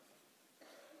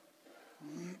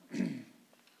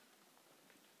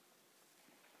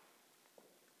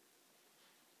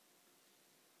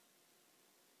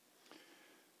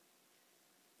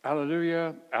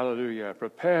Alleluia, alleluia.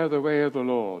 Prepare the way of the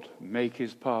Lord. Make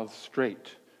his path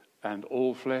straight, and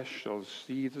all flesh shall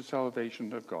see the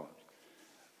salvation of God.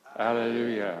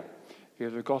 Alleluia.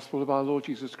 Hear the gospel of our Lord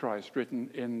Jesus Christ, written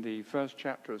in the first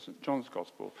chapter of St. John's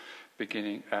Gospel,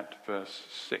 beginning at verse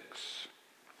 6.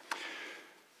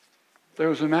 There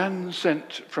was a man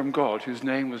sent from God whose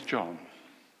name was John.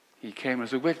 He came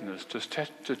as a witness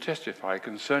to testify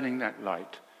concerning that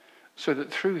light, so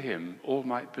that through him all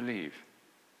might believe.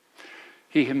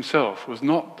 He himself was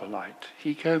not the light.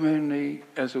 He came only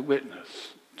as a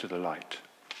witness to the light.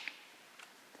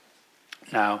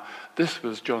 Now, this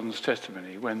was John's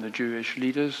testimony when the Jewish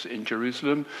leaders in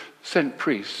Jerusalem sent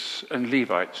priests and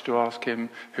Levites to ask him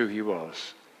who he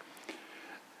was.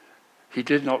 He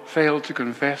did not fail to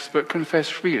confess, but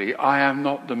confessed freely, "I am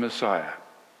not the Messiah."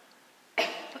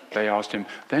 They asked him,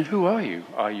 "Then who are you?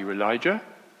 Are you Elijah?"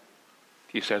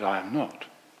 He said, "I am not."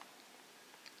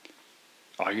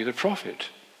 "Are you the prophet?"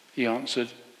 He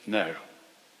answered, "No."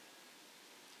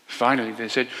 Finally, they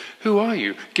said, "Who are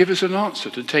you? Give us an answer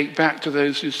to take back to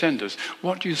those who send us.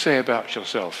 What do you say about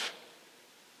yourself?"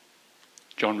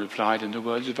 John replied in the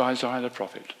words of Isaiah the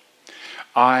prophet,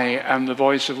 "I am the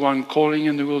voice of one calling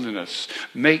in the wilderness,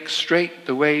 make straight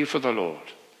the way for the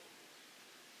Lord."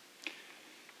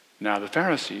 Now the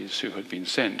Pharisees who had been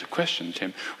sent questioned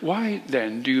him, "Why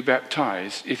then do you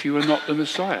baptize if you are not the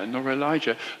Messiah, nor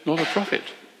Elijah, nor the prophet?"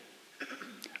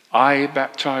 "I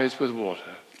baptize with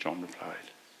water," John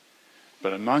replied,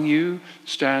 "but among you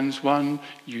stands one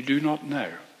you do not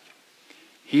know.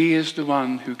 He is the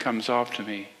one who comes after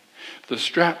me, the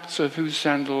straps of whose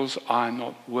sandals I am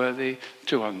not worthy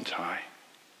to untie."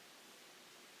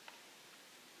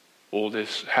 All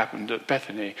this happened at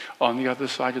Bethany, on the other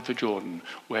side of the Jordan,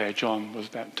 where John was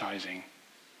baptizing.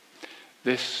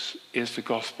 This is the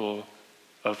gospel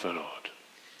of the Lord.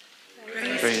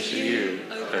 Praise to you,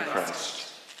 O Christ.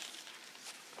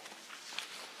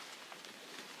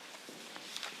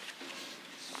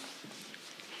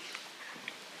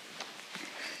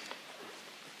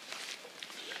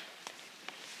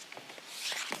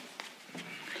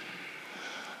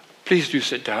 Please do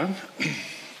sit down.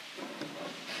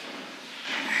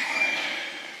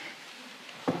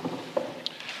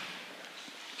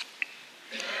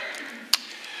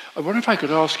 I wonder if I could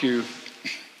ask you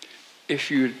if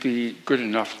you'd be good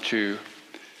enough to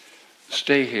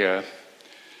stay here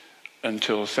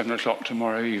until 7 o'clock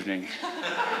tomorrow evening.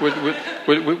 Would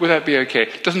that be okay?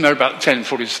 It doesn't matter about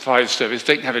 10:45 service.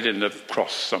 They can have it in the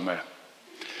cross somewhere.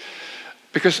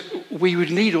 Because we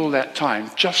would need all that time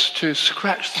just to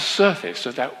scratch the surface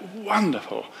of that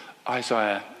wonderful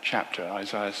Isaiah chapter,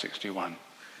 Isaiah 61.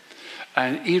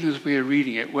 And even as we are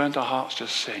reading it, weren't our hearts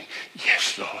just saying,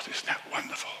 "Yes, Lord, isn't that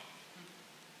wonderful?"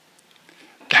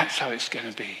 That's how it's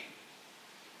going to be.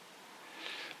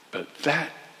 But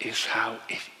that is how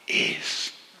it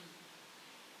is.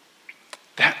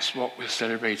 That's what we're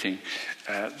celebrating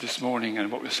this morning,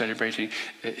 and what we're celebrating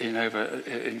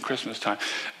in Christmas time.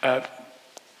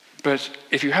 But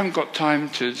if you haven't got time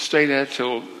to stay there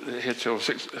till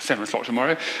 7 o'clock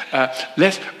tomorrow,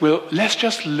 let's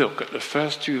just look at the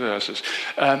first two verses.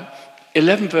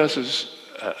 11 verses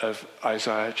of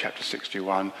Isaiah chapter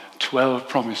 61, 12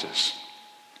 promises.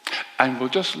 And we'll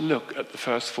just look at the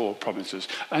first 4 promises.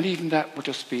 And even that will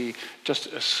just be just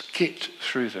a skit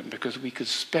through them, because we could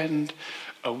spend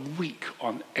a week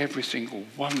on every single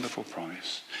wonderful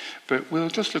promise. But we'll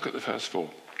just look at the first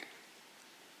 4.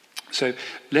 So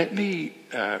let me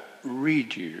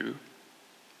read you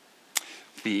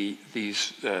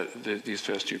these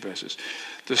first 2 verses.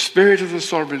 "The Spirit of the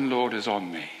Sovereign Lord is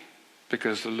on me,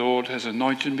 because the Lord has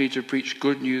anointed me to preach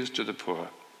good news to the poor.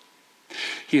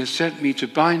 He has sent me to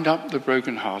bind up the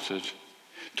brokenhearted,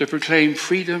 to proclaim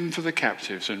freedom for the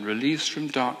captives and release from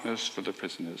darkness for the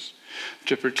prisoners,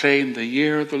 to proclaim the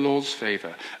year of the Lord's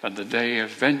favor and the day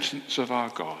of vengeance of our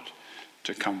God,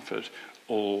 to comfort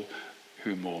all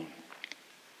who mourn."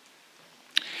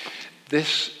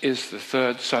 This is the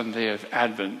third Sunday of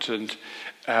Advent, and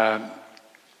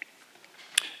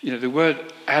the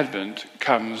word Advent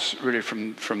comes really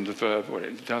from the verb, well,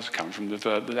 it does come from the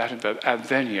Latin verb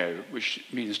advenio, which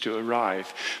means to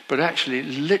arrive. But actually,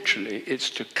 literally, it's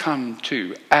to come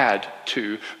to, add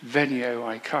to, venio,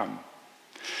 I come.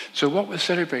 So what we're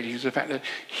celebrating is the fact that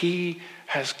he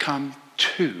has come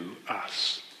to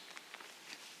us.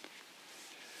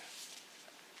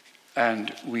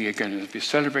 And we are going to be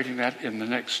celebrating that in the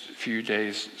next few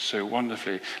days so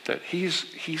wonderfully, that he's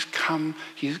going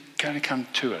to come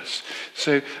to us.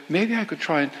 So maybe I could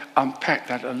try and unpack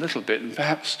that a little bit and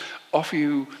perhaps offer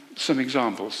you some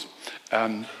examples.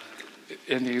 In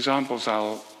the examples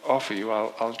I'll offer you,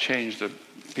 I'll change the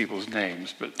people's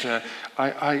names, but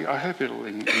I hope it'll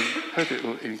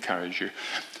encourage you.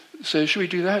 So should we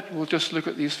do that? We'll just look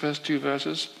at these first two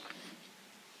verses.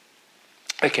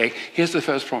 Okay, here's the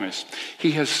first promise.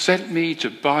 He has sent me to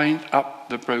bind up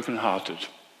the brokenhearted.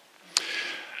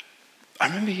 I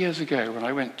remember years ago when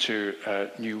I went to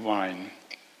New Wine,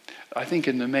 I think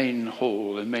in the main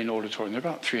hall, the main auditorium, there were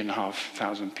about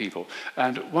 3,500 people.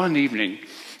 And one evening,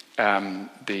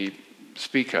 the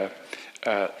speaker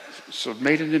sort of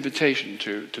made an invitation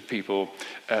to people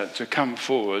to come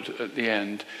forward at the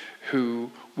end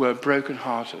who were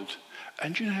brokenhearted.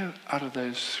 And you know, out of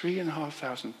those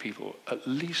 3,500 people, at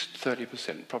least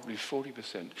 30%, probably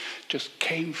 40%, just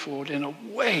came forward in a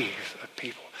wave of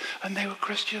people. And they were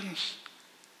Christians.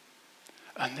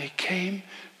 And they came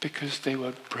because they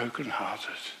were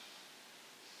brokenhearted.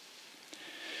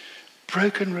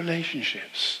 Broken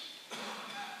relationships.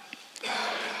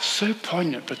 So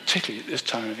poignant, particularly at this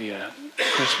time of year,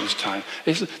 Christmas time.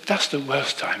 That's the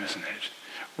worst time, isn't it?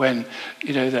 When,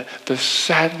 you know, the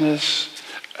sadness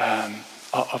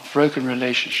of broken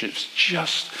relationships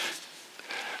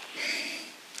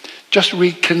just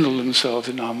rekindle themselves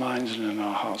in our minds and in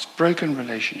our hearts. Broken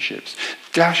relationships,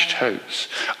 dashed hopes,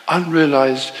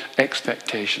 unrealized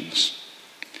expectations,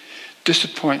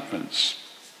 disappointments,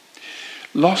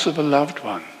 loss of a loved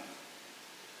one.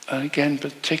 And again,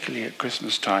 particularly at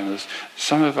Christmas time, as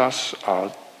some of us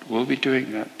will be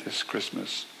doing that this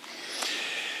Christmas.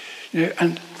 You know,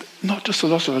 and not just the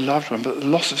loss of a loved one, but the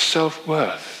loss of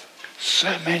self-worth.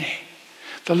 So many.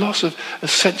 The loss of a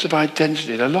sense of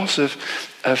identity, the loss of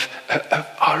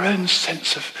our own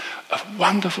sense of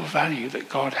wonderful value that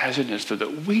God has in us, but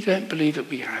that we don't believe that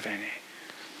we have any.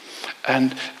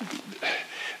 And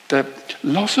the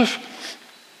loss of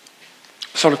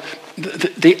sort of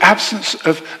the absence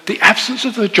of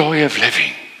the joy of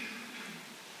living.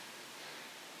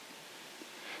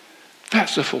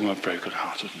 That's a form of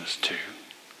brokenheartedness too.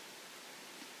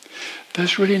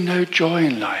 There's really no joy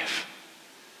in life.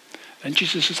 And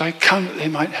Jesus says, I come that they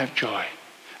might have joy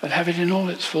and have it in all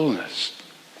its fullness.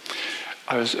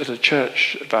 I was at a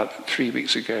church about 3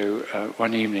 weeks ago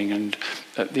one evening, and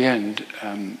at the end,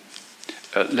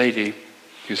 a lady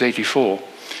who's 84,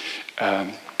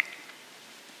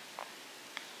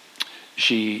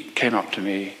 she came up to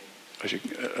me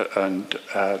and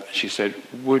she said,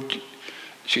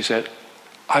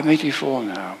 I'm 84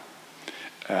 now.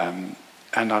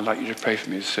 And I'd like you to pray for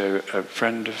me. So a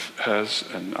friend of hers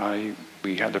and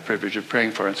we had the privilege of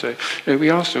praying for her. And so we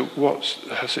asked her what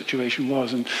her situation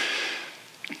was. And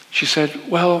she said,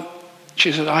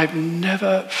 I've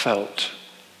never felt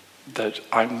that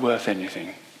I'm worth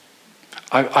anything.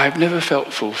 I've never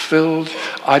felt fulfilled.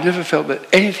 I've never felt that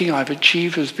anything I've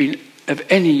achieved has been of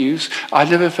any use.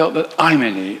 I've never felt that I'm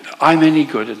any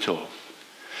good at all.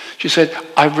 She said,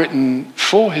 I've written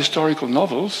 4 historical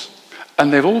novels,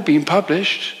 and they've all been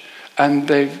published, and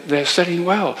they're selling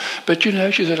well. But you know,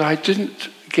 she said, I didn't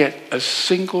get a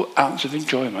single ounce of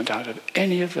enjoyment out of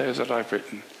any of those that I've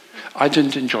written. I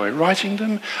didn't enjoy writing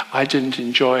them. I didn't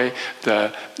enjoy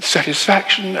the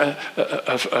satisfaction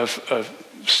of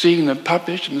seeing them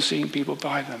published and seeing people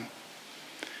buy them.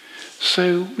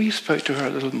 So we spoke to her a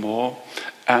little more,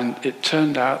 and it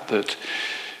turned out that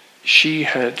she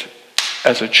had,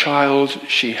 as a child,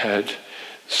 she had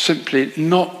simply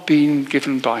not been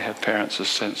given by her parents a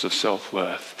sense of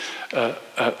self-worth,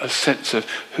 a sense of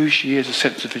who she is, a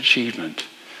sense of achievement.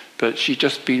 But she'd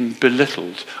just been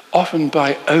belittled, often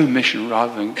by omission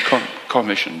rather than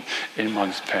commission in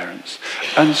one's parents.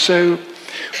 And so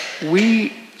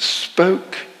we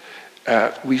spoke,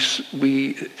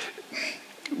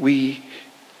 we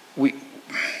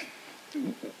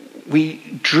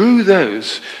drew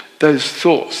those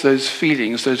thoughts, those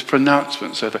feelings, those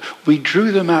pronouncements of her. We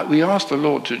drew them out. We asked the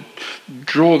Lord to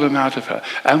draw them out of her.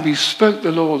 And we spoke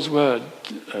the Lord's word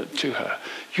to her.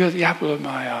 You're the apple of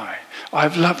my eye.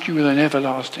 I've loved you with an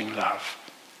everlasting love.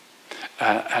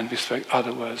 And we spoke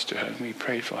other words to her, and we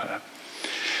prayed for her.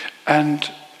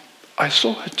 And I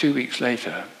saw her 2 weeks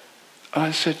later, and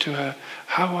I said to her,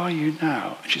 how are you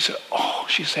now? And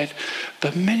she said,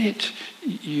 the minute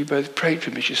you both prayed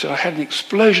for me, she said, I had an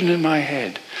explosion in my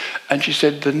head. And she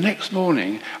said, the next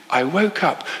morning, I woke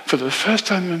up for the first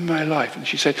time in my life. And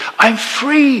she said, I'm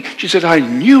free. She said, I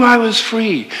knew I was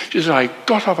free. She said, I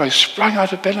got up, I sprang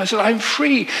out of bed, and I said, I'm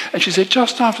free. And she said,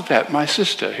 just after that, my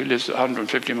sister, who lives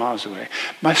 150 miles away,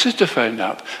 my sister phoned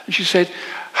up, and she said,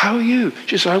 how are you?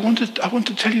 She said, I want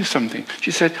to tell you something.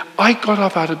 She said, I got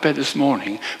up out of bed this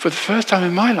morning for the first time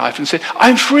in my life and said,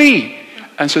 I'm free.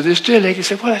 And so this dear lady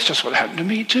said, well, that's just what happened to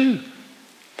me too.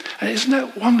 And isn't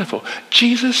that wonderful?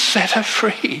 Jesus set her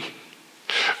free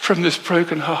from this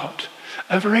broken heart.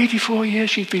 Over 84 years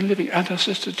she's been living, and her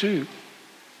sister too.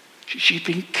 She's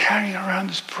been carrying around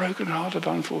this broken heart of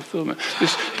unfulfillment,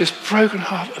 this broken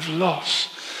heart of loss.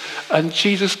 And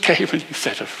Jesus came and he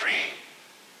set her free.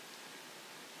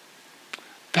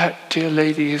 That dear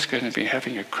lady is going to be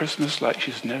having a Christmas like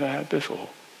she's never had before.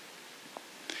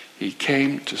 He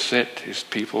came to set his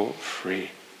people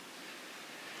free.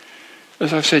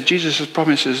 As I've said, Jesus'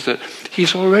 promises that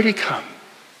he's already come.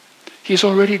 He's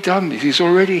already done this. He's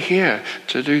already here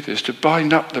to do this, to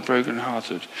bind up the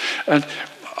brokenhearted. And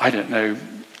I don't know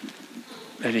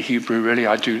any Hebrew really.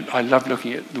 I love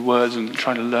looking at the words and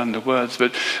trying to learn the words.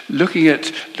 But looking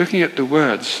at the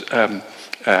words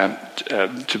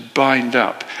to bind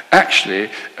up, actually,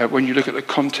 when you look at the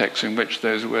context in which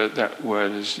that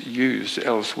word is used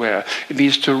elsewhere, it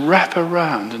means to wrap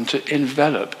around and to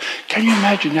envelop. Can you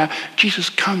imagine now? Jesus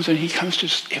comes and he comes to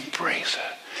just embrace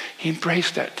her. He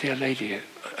embraced that dear lady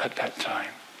at that time.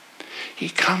 He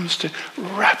comes to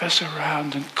wrap us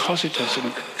around and cosset us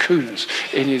and cocoon us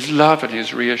in his love and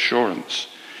his reassurance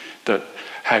that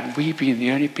had we been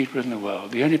the only people in the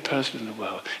world, the only person in the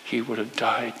world, he would have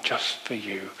died just for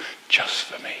you, just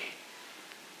for me.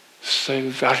 So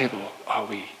valuable are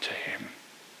we to him.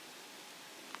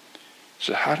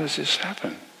 So how does this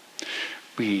happen?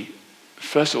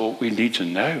 First of all, we need to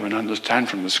know and understand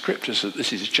from the scriptures that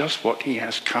this is just what he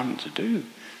has come to do.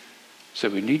 So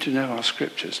we need to know our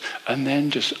scriptures and then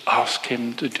just ask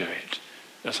him to do it.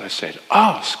 As I said,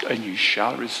 ask and you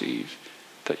shall receive,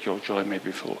 that your joy may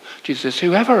be full. Jesus says,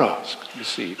 whoever asks,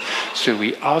 receive. So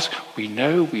we ask, we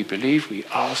know, we believe, we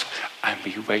ask, and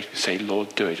we wait and say,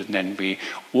 Lord, do it. And then we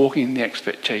walk in the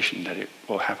expectation that it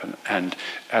will happen. And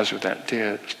as with that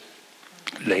dear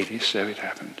lady, so it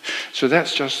happened. So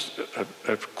that's just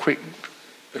a quick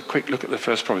look at the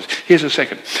first promise. Here's a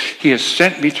second. He has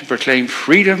sent me to proclaim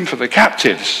freedom for the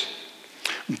captives,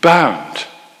 bound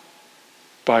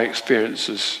by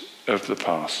experiences of the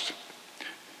past,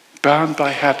 bound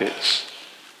by habits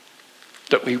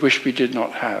that we wish we did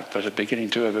not have but are beginning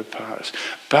to overpower us,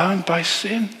 bound by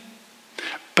sin,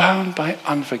 bound by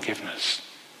unforgiveness.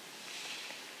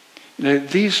 You know,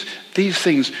 these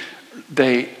things,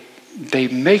 they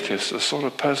make us the sort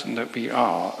of person that we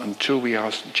are until we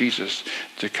ask Jesus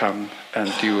to come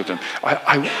and deal with them.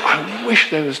 I wish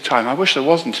there was time. I wish there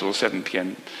was until 7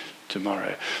 p.m.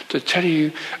 tomorrow to tell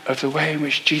you of the way in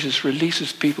which Jesus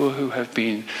releases people who have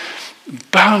been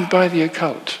bound by the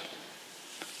occult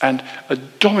and are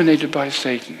dominated by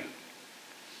Satan,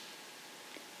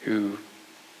 who,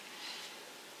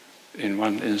 in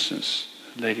one instance,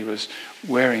 the lady was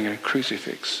wearing a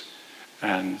crucifix,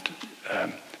 and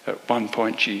at one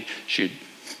point she'd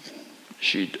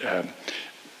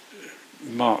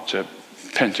marked a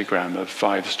pentagram, a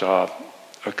 5-star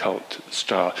occult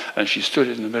star, and she stood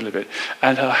in the middle of it,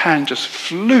 and her hand just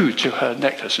flew to her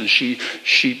necklace, and she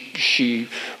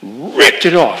ripped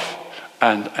it off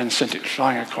and sent it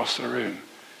flying across the room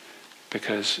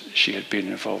because she had been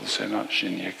involved so much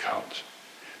in the occult.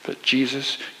 But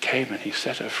Jesus came and he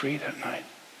set her free that night.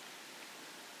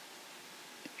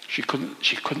 She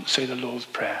couldn't say the Lord's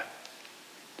Prayer.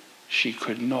 She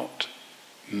could not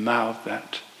mouth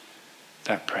that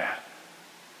prayer.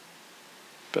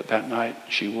 But that night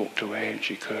she walked away and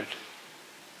she could.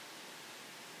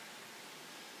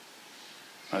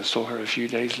 I saw her a few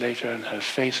days later and her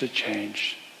face had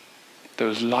changed. There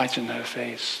was light in her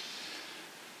face.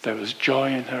 There was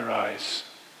joy in her eyes.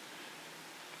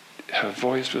 Her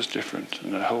voice was different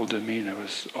and her whole demeanor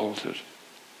was altered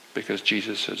because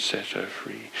Jesus had set her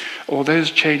free. Or those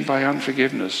chained by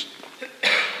unforgiveness.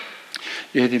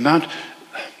 Yeah, the amount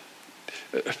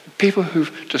of people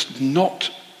who've just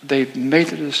they've made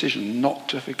the decision not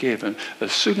to forgive, and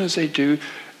as soon as they do,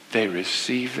 they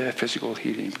receive their physical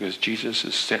healing because Jesus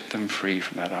has set them free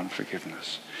from that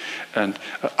unforgiveness. And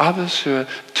others who are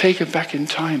taken back in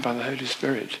time by the Holy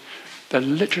Spirit, that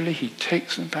literally he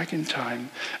takes them back in time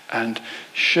and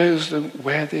shows them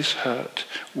where this hurt,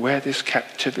 where this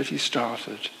captivity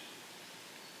started.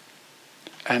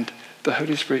 And the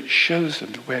Holy Spirit shows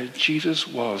them where Jesus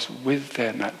was with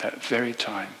them at that very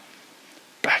time,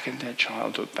 back in their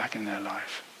childhood, back in their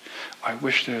life. I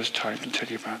wish there was time to tell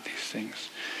you about these things,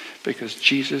 because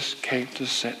Jesus came to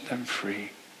set them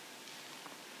free.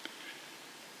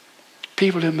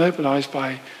 People are immobilized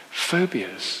by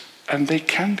phobias, and they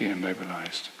can be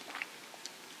immobilized,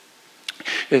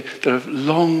 that have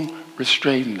long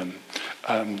restrained them.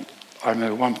 I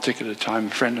remember one particular time, a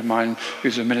friend of mine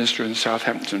who's a minister in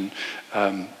Southampton,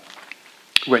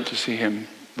 went to see him,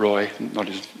 Roy, not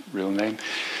his real name.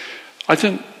 I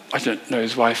didn't I don't know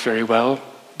his wife very well,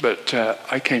 but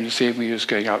I came to see him when he was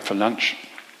going out for lunch.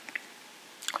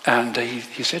 And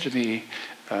he said to me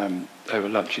over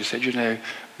lunch, he said, you know,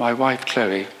 my wife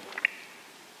Chloe,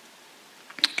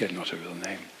 again not a real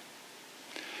name,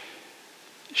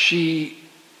 she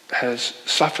has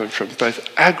suffered from both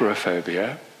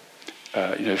agoraphobia,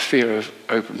 fear of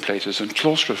open places, and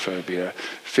claustrophobia,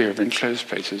 fear of enclosed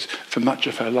places, for much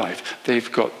of her life.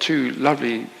 They've got two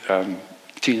lovely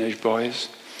teenage boys.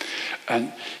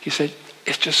 And he said,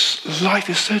 it's just, life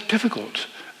is so difficult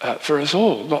for us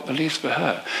all, not the least for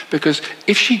her. Because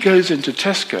if she goes into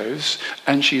Tesco's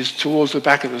and she's towards the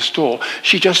back of the store,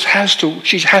 she has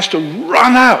to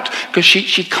run out, because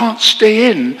she can't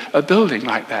stay in a building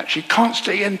like that. She can't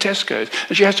stay in Tesco's,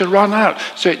 and she has to run out,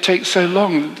 so it takes so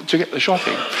long to get the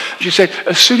shopping. She said,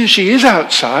 as soon as she is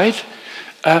outside,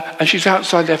 and she's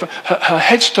outside there, her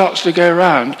head starts to go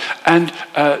around, and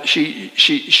she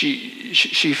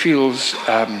feels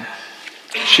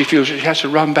she has to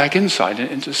run back inside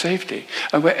into safety.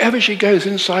 And wherever she goes,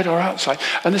 inside or outside,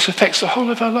 and this affects the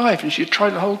whole of her life, and she's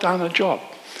trying to hold down her job.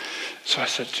 So I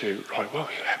said to Roy, well,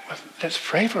 let's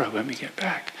pray for her when we get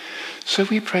back. So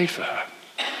we prayed for her.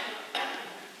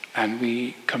 And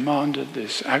we commanded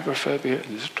this agoraphobia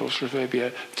and this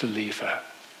claustrophobia to leave her.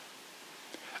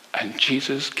 And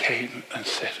Jesus came and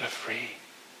set her free.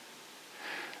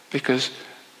 Because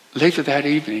later that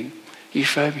evening, he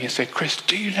phoned me and said, Chris,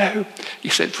 do you know? He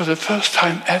said, for the first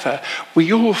time ever,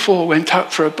 we all four went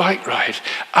out for a bike ride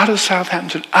out of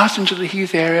Southampton, out into the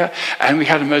Heath area, and we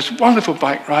had a most wonderful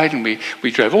bike ride, and we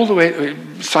drove all the way,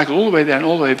 we cycled all the way there and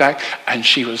all the way back, and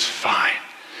she was fine.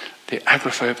 The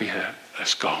agoraphobia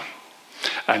has gone.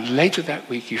 And later that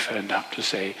week, he phoned up to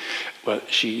say, well,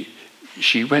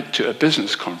 she went to a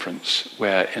business conference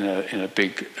where in a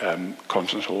big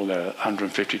conference hall, there are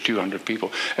 150, 200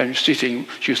 people, and she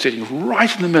was sitting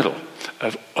right in the middle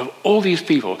of all these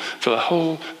people for the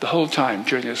whole time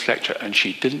during this lecture, and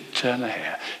she didn't turn a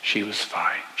hair. She was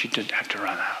fine. She didn't have to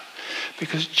run out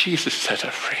because Jesus set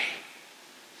her free.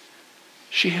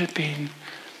 She had been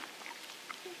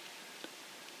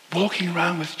walking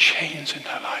around with chains in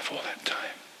her life all that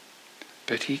time,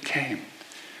 but he came.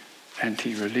 And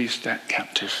he released that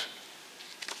captive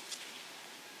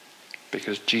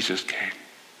because Jesus came.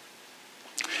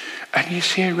 And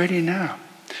he's here ready now.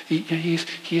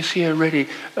 He's here ready,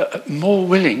 more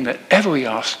willing than ever we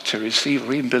ask to receive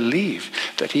or even believe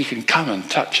that he can come and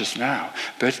touch us now.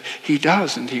 But he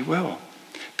does, and he will,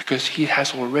 because he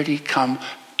has already come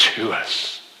to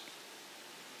us.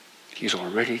 He's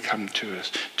already come to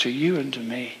us, to you and to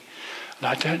me. And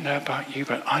I don't know about you,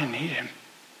 but I need him.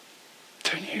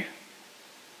 Don't you?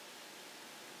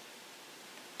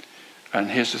 And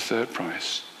here's the third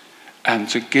price. And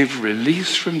to give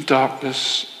release from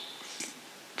darkness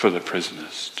for the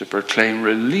prisoners. To proclaim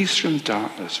release from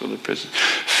darkness for the prisoners.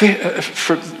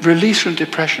 Release from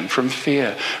depression, from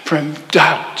fear, from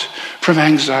doubt, from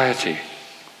anxiety.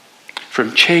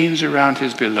 From chains around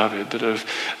his beloved that have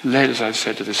led, as I've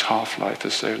said, to this half-life for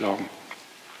so long.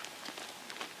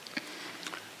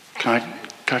 Can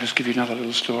I just give you another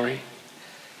little story?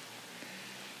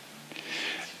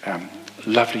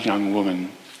 Lovely young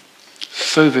woman,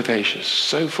 so vivacious,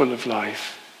 so full of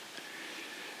life.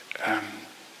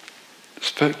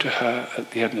 Spoke to her at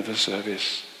the end of the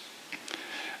service,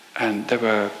 and there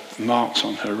were marks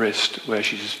on her wrist where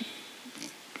she's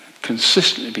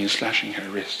consistently been slashing her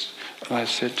wrists. And I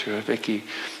said to her, Vicky,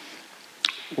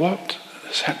 what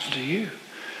has happened to you?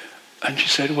 And she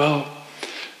said, well,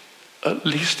 at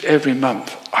least every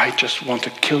month, I just want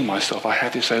to kill myself. I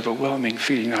have this overwhelming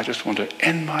feeling I just want to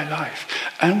end my life.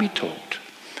 And we talked.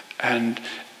 And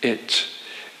it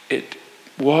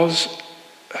was,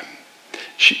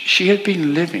 she had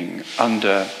been living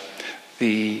under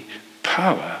the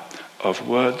power of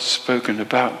words spoken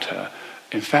about her,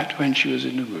 in fact, when she was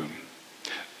in the womb.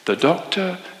 The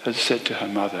doctor had said to her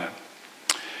mother,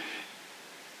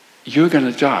 you're going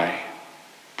to die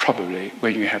probably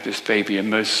when you have this baby, and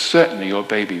most certainly your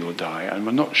baby will die, and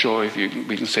we're not sure if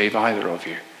we can save either of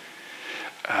you.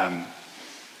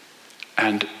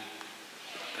 And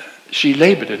she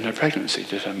laboured in her pregnancy,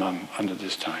 did her mum, under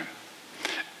this time.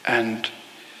 And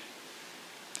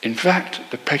in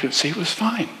fact, the pregnancy was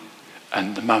fine,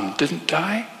 and the mum didn't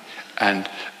die, and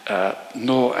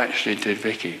nor actually did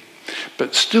Vicky.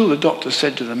 But still the doctor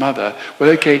said to the mother, well,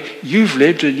 okay, you've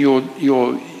lived and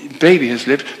your baby has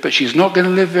lived, but she's not going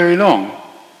to live very long.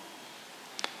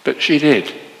 But she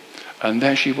did. And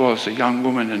there she was, a young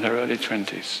woman in her early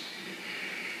 20s.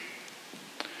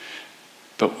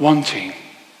 But wanting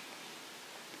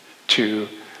to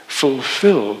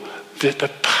fulfill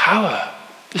the power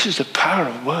This is the power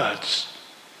of words.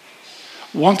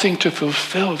 Wanting to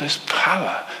fulfill this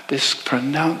power, this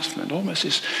pronouncement, almost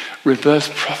this reverse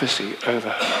prophecy over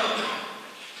her.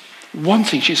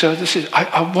 Wanting, she said,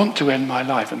 I want to end my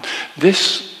life. And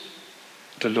this,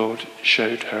 the Lord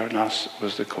showed her and us,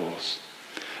 was the cause.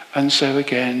 And so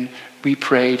again, we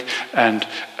prayed, and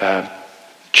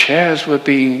chairs were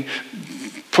being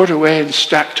put away and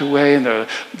stacked away, and there were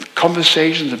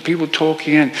conversations and people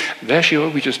talking, and there she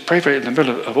was. We just prayed for it in the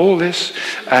middle of all this,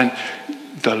 and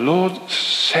the Lord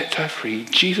set her free.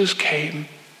 Jesus came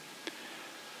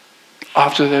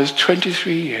after those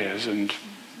 23 years and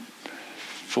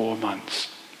 4 months.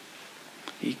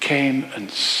 He came and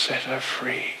set her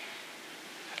free.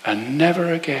 And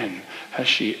never again has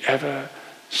she ever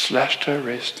slashed her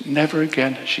wrist. Never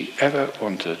again has she ever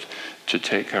wanted to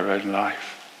take her own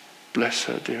life. Bless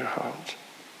her dear heart.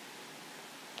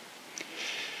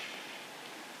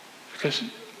 Because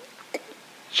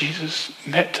Jesus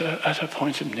met her at a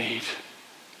point of need.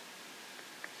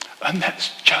 And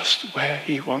that's just where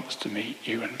he wants to meet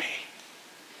you and me.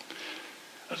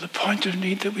 At the point of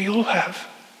need that we all have.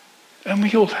 And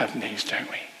we all have needs, don't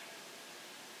we?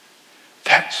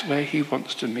 That's where he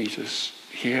wants to meet us,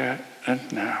 here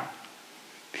and now.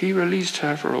 He released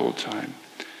her for all time,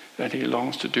 and he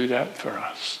longs to do that for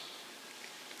us.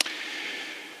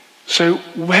 So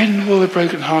when will the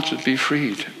brokenhearted be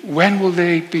freed? When will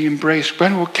they be embraced?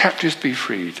 When will captives be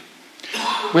freed?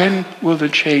 When will the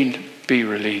chained be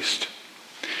released?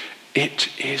 It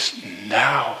is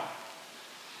now.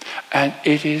 And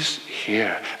it is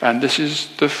here. And this is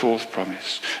the fourth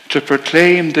promise. To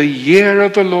proclaim the year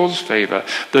of the Lord's favour,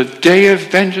 the day of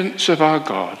vengeance of our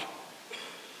God.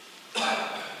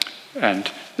 And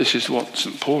this is what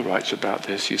St. Paul writes about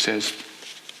this. He says,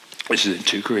 this is in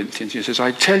 2 Corinthians, he says,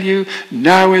 I tell you,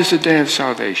 now is the day of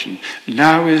salvation.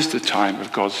 Now is the time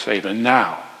of God's favour.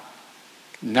 Now.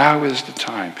 Now is the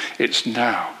time. It's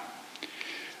now.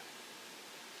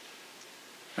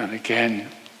 And again,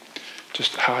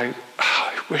 just how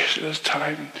I wish there was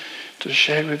time to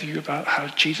share with you about how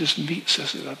Jesus meets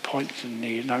us at a point of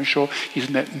need. And I'm sure he's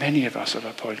met many of us at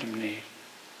a point of need.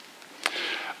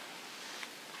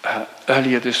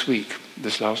 Earlier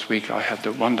this last week, I had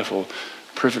the wonderful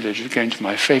privilege of going to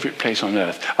my favourite place on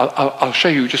earth. I'll show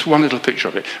you just one little picture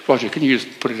of it. Roger, can you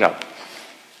just put it up?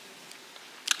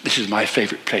 This is my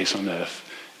favourite place on earth,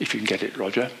 if you can get it,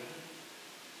 Roger.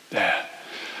 There.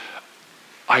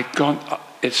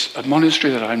 It's a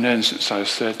monastery that I've known since I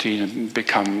was 13 and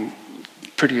become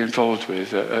pretty involved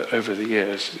with over the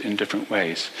years in different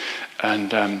ways.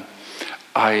 And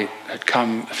I had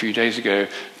come a few days ago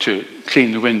to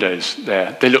clean the windows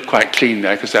there. They look quite clean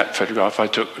there because that photograph I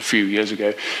took a few years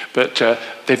ago. But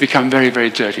they've become very, very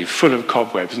dirty, full of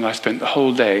cobwebs, and I spent the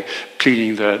whole day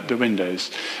cleaning the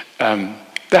windows.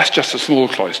 That's just a small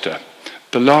cloister.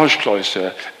 The large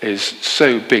cloister is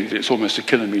so big that it's almost a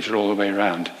kilometre all the way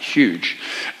around. Huge.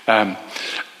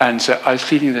 And so I was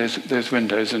cleaning those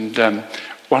windows, and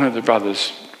one of the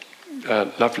brothers,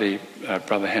 lovely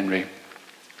Brother Henry,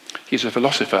 he's a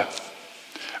philosopher,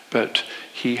 but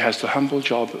he has the humble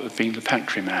job of being the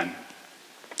pantry man.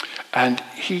 And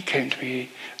he came to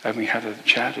me, and we had a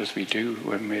chat, as we do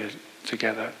when we're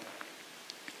together.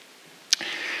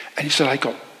 And he said, I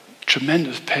got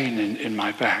tremendous pain in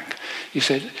my back. He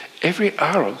said, every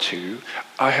hour or two,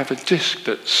 I have a disc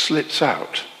that slits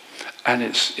out, and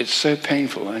it's so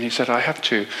painful. And he said, I have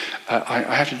to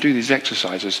do these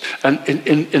exercises. And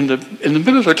in the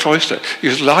middle of the cloister, he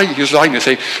was lying there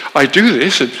saying, I do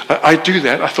this and I do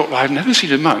that. I thought, well, I've never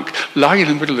seen a monk lying in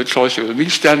the middle of the cloister with me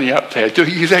standing up there doing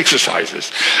these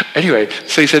exercises. Anyway,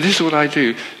 so he said, this is what I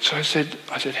do. So I said,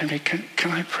 Henry,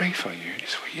 can I pray for you? And he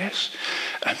said, well, yes.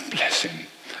 And bless him.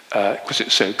 Because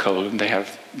it's so cold, and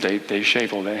they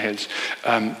shave all their heads.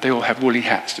 They all have woolly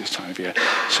hats this time of year.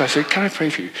 So I said, "Can I pray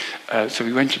for you?" So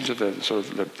we went into the sort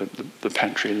of the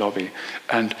pantry lobby,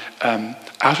 and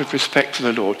out of respect for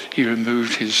the Lord, he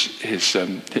removed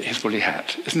his woolly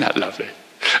hat. Isn't that lovely?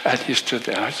 And he stood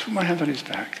there. I just put my hand on his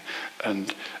back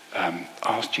and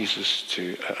asked Jesus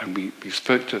to. And we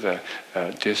spoke to the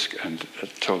disc and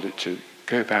told it to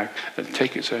go back and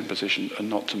take its own position and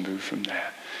not to move from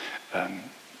there.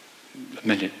 A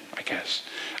minute, I guess.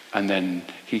 And then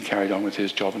he carried on with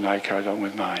his job and I carried on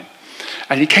with mine.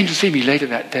 And he came to see me later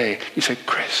that day. He said,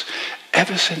 Chris,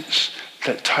 ever since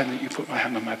that time that you put my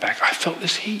hand on my back, I felt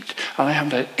this heat and I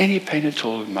haven't had any pain at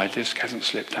all and my disc hasn't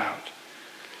slipped out.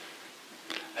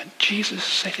 And Jesus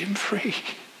set him free.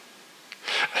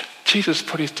 And Jesus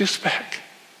put his disc back.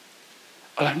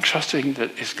 And I'm trusting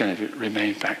that it's going to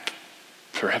remain back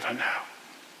forever now.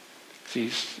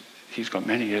 He's got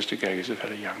many years to go. He's a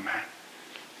very young man.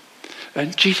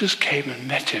 And Jesus came and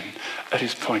met him at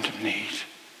his point of need.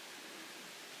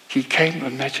 He came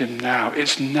and met him now.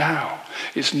 It's now.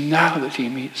 It's now that he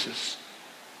meets us.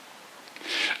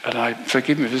 And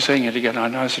forgive me for saying it again, I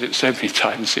know I said it so many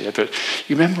times here, but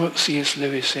you remember what C.S.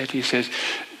 Lewis said? He says,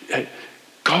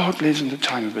 God lives in the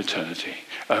time of eternity,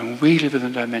 and we live in the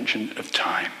dimension of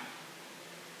time.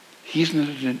 He's in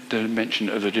the dimension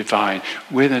of the divine.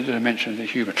 We're in the dimension of the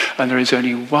human. And there is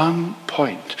only one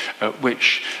point at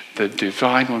which the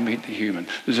divine will meet the human.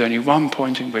 There's only one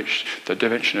point in which the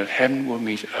dimension of heaven will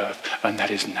meet earth, and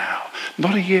that is now.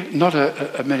 Not a year, not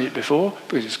a minute before,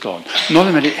 because it's gone. Not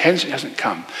a minute hence, it hasn't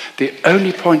come. The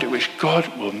only point at which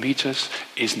God will meet us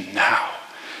is now.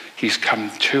 He's come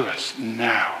to us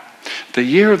now. The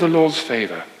year of the Lord's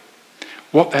favour.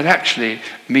 What that actually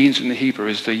means in the Hebrew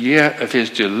is the year of his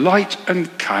delight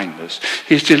and kindness.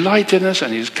 His delight in us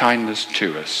and his kindness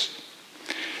to us.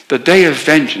 The day of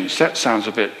vengeance, that sounds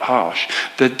a bit harsh.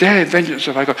 The day of vengeance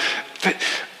of our God.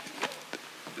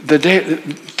 The day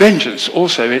vengeance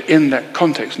also in that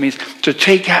context means to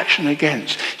take action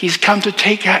against. He's come to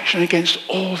take action against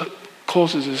all that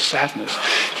causes us sadness.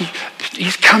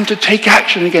 He's come to take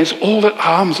action against all that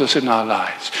harms us in our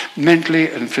lives,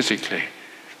 mentally and physically.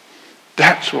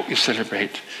 That's what we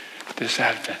celebrate this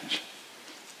Advent.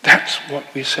 That's what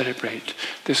we celebrate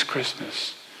this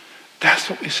Christmas. That's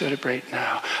what we celebrate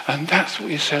now. And that's what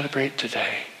we celebrate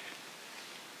today.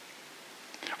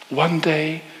 One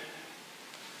day,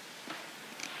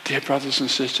 dear brothers and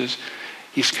sisters,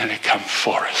 he's going to come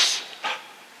for us.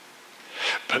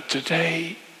 But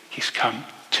today, he's come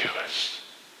to us.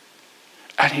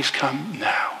 And he's come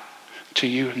now to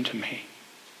you and to me.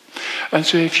 And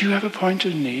so if you have a point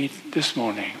of need this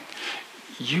morning,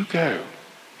 you go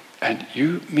and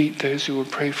you meet those who will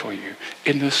pray for you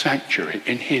in the sanctuary,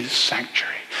 in his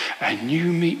sanctuary, and you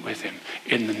meet with him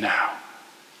in the now.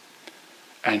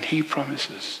 And he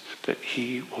promises that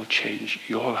he will change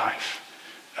your life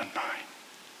and mine.